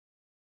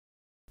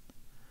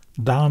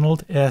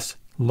Donald S.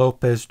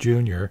 Lopez,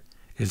 Jr.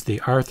 is the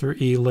Arthur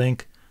E.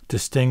 Link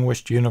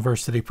Distinguished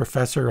University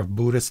Professor of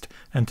Buddhist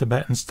and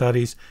Tibetan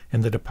Studies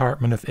in the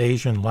Department of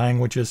Asian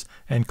Languages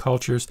and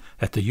Cultures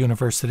at the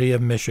University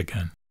of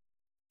Michigan.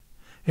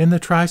 In the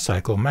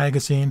Tricycle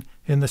magazine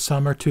in the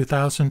summer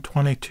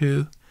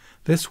 2022,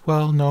 this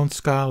well-known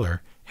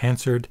scholar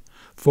answered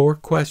 4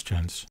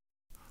 questions.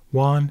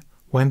 1.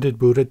 When did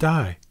Buddha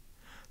die?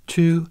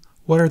 2.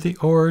 What are the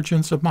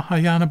origins of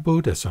Mahayana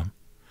Buddhism?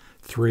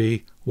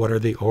 3. What are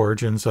the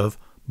origins of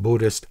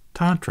Buddhist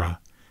Tantra?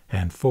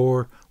 And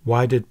 4.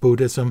 Why did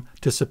Buddhism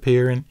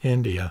disappear in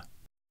India?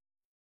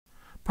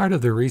 Part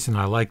of the reason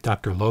I like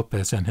Dr.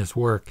 Lopez and his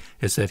work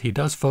is that he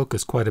does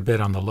focus quite a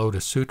bit on the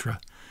Lotus Sutra,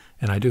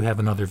 and I do have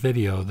another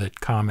video that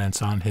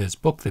comments on his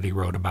book that he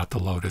wrote about the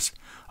Lotus.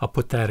 I'll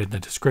put that in the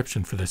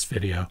description for this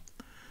video.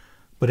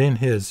 But in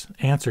his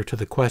answer to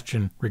the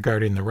question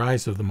regarding the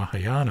rise of the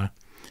Mahayana,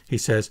 he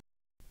says,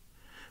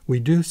 "We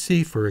do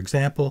see, for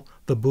example,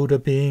 the Buddha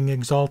being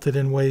exalted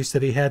in ways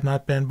that he had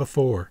not been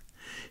before.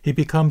 He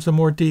becomes a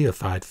more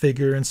deified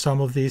figure in some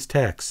of these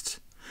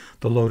texts.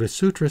 The Lotus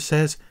Sutra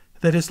says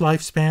that his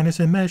lifespan is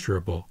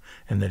immeasurable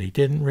and that he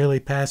didn't really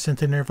pass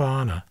into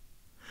nirvana.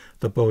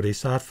 The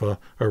Bodhisattva,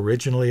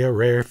 originally a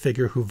rare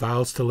figure who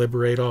vows to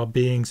liberate all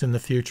beings in the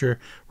future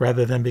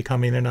rather than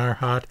becoming an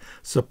arhat,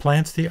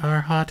 supplants the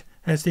arhat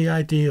as the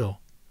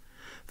ideal.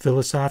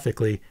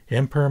 Philosophically,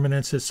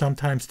 impermanence is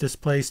sometimes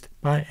displaced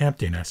by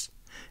emptiness,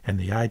 and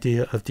the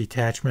idea of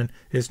detachment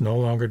is no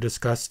longer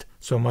discussed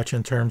so much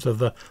in terms of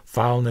the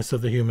foulness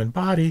of the human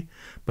body,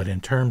 but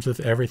in terms of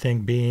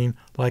everything being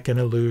like an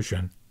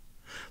illusion.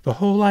 The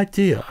whole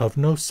idea of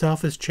no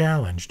self is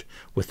challenged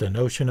with the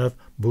notion of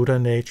Buddha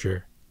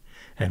nature,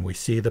 and we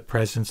see the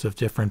presence of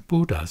different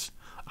Buddhas,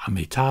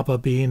 Amitabha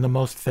being the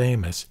most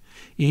famous,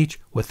 each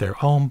with their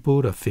own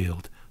Buddha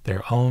field,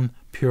 their own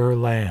pure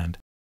land."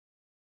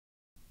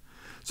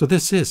 So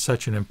this is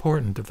such an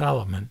important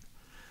development,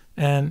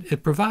 and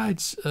it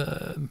provides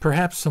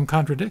perhaps some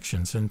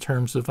contradictions in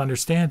terms of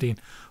understanding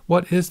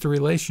what is the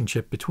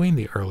relationship between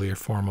the earlier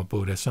form of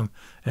Buddhism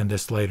and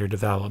this later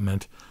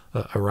development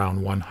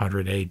around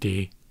 100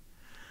 AD.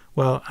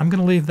 Well, I'm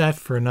going to leave that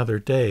for another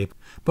day,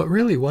 but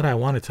really what I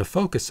wanted to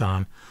focus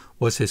on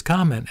was his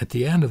comment at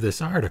the end of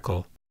this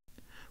article,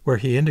 where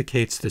he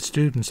indicates that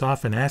students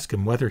often ask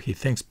him whether he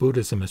thinks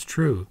Buddhism is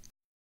true.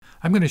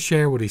 I'm going to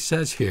share what he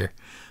says here,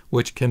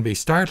 which can be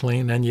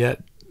startling and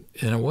yet,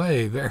 in a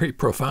way, very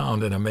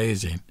profound and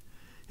amazing.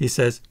 He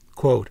says,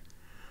 quote,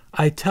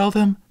 "I tell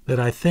them that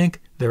I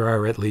think there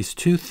are at least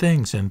 2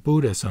 things in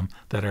Buddhism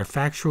that are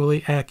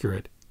factually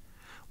accurate.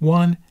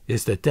 One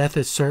is that death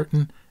is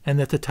certain and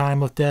that the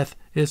time of death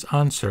is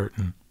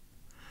uncertain.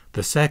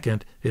 The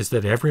second is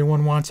that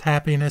everyone wants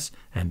happiness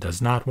and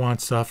does not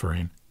want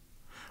suffering.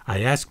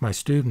 I ask my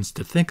students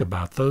to think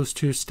about those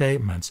 2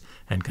 statements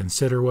and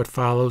consider what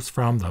follows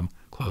from them."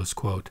 Close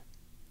quote.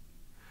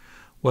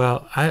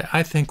 Well,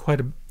 I think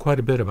quite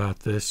a bit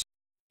about this.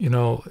 You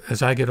know,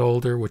 as I get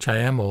older, which I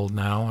am old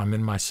now, I'm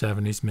in my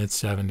 70s,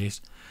 mid-70s,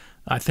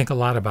 I think a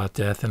lot about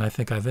death, and I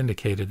think I've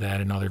indicated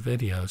that in other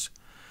videos.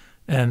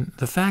 And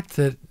the fact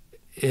that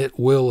it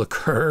will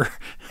occur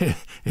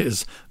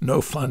is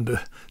no fun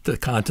to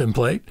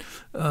contemplate.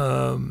 You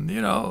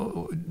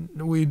know,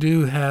 we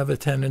do have a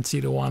tendency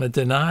to want to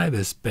deny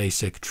this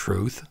basic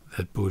truth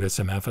that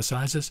Buddhism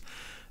emphasizes.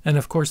 And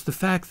of course, the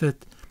fact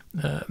that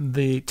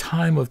the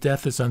time of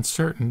death is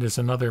uncertain is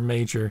another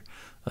major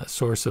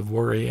source of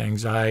worry,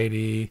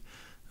 anxiety,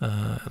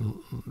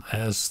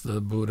 as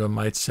the Buddha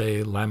might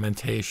say,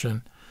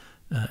 lamentation.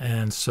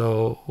 And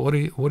so what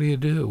do you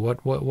do?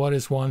 What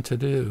is one to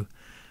do?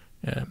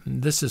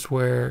 This is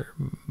where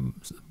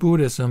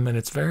Buddhism in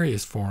its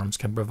various forms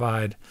can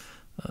provide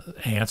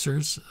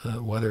answers,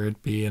 whether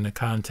it be in the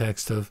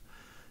context of,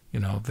 you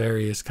know,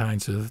 various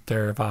kinds of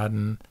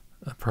Theravadan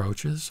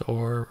approaches,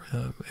 or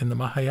in the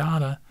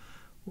Mahayana,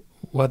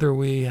 whether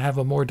we have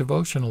a more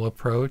devotional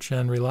approach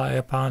and rely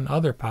upon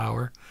other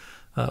power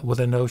with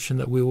a notion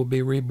that we will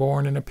be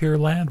reborn in a pure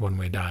land when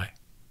we die.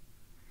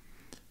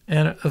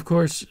 And of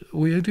course,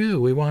 we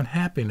do. We want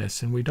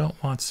happiness and we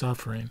don't want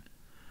suffering.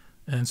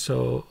 And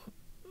so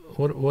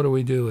what do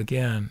we do?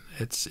 Again,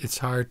 it's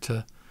hard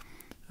to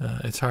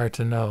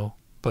know,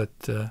 but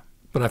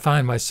I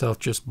find myself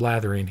just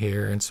blathering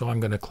here, and so I'm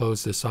going to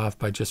close this off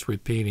by just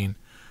repeating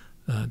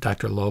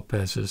Dr.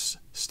 Lopez's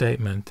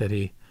statement that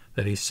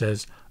he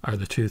says are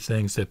the 2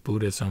 things that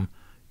Buddhism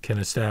can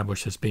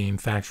establish as being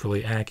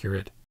factually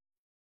accurate.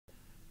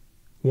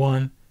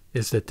 One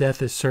is that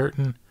death is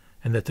certain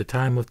and that the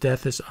time of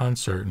death is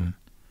uncertain.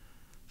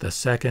 The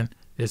second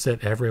is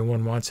that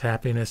everyone wants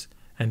happiness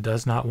and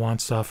does not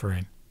want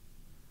suffering.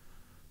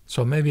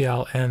 So maybe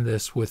I'll end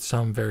this with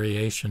some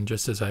variation,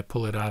 just as I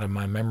pull it out of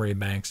my memory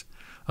banks,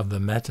 of the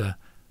Metta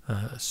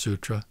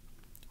Sutra,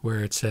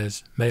 where it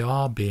says, "May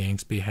all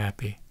beings be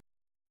happy."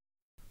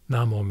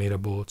 Namo Mita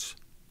Butsu,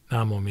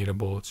 Namo Mita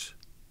Butsu,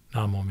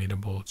 Namo Mita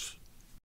Butsu.